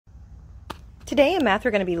Today in math,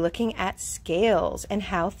 we're going to be looking at scales and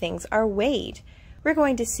how things are weighed. We're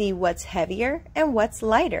going to see what's heavier and what's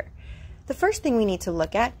lighter. The first thing we need to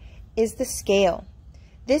look at is the scale.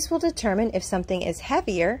 This will determine if something is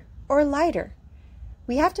heavier or lighter.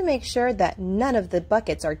 We have to make sure that none of the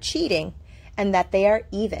buckets are cheating and that they are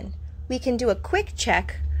even. We can do a quick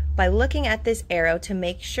check by looking at this arrow to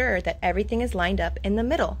make sure that everything is lined up in the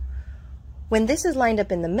middle. When this is lined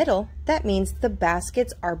up in the middle, that means the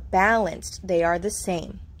baskets are balanced. They are the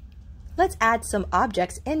same. Let's add some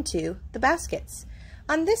objects into the baskets.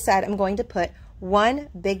 On this side, I'm going to put one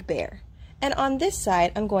big bear. And on this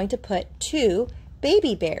side, I'm going to put two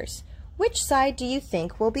baby bears. Which side do you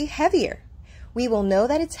think will be heavier? We will know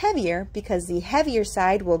that it's heavier because the heavier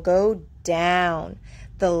side will go down.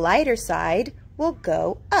 The lighter side will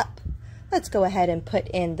go up. Let's go ahead and put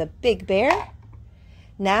in the big bear.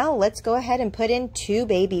 Now let's go ahead and put in two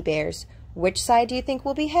baby bears. Which side do you think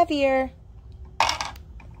will be heavier?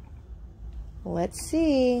 Let's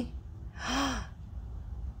see.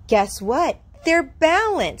 Guess what? They're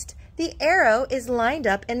balanced. The arrow is lined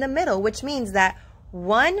up in the middle, which means that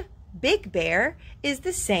one big bear is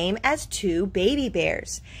the same as two baby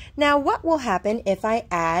bears. Now what will happen if I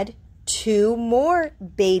add two more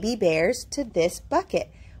baby bears to this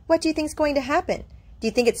bucket? What do you think is going to happen? Do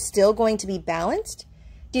you think it's still going to be balanced?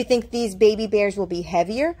 Do you think these baby bears will be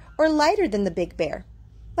heavier or lighter than the big bear?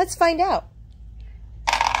 Let's find out.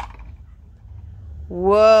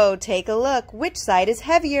 Whoa, take a look. Which side is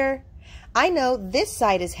heavier? I know this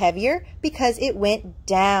side is heavier because it went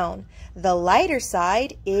down. The lighter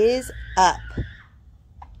side is up.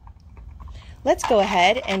 Let's go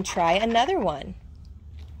ahead and try another one.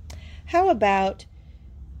 How about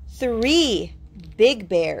three big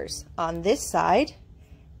bears on this side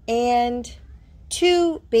and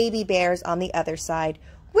two baby bears on the other side?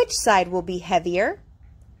 Which side will be heavier?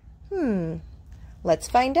 Let's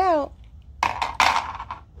find out.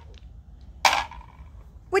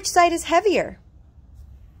 Which side is heavier?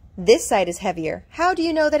 This side is heavier. How do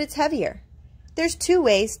you know that it's heavier? There's two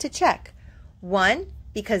ways to check. One,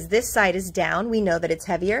 because this side is down, we know that it's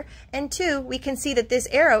heavier. And two, we can see that this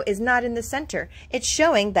arrow is not in the center. It's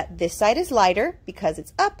showing that this side is lighter because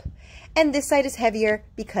it's up, and this side is heavier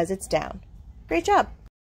because it's down. Great job.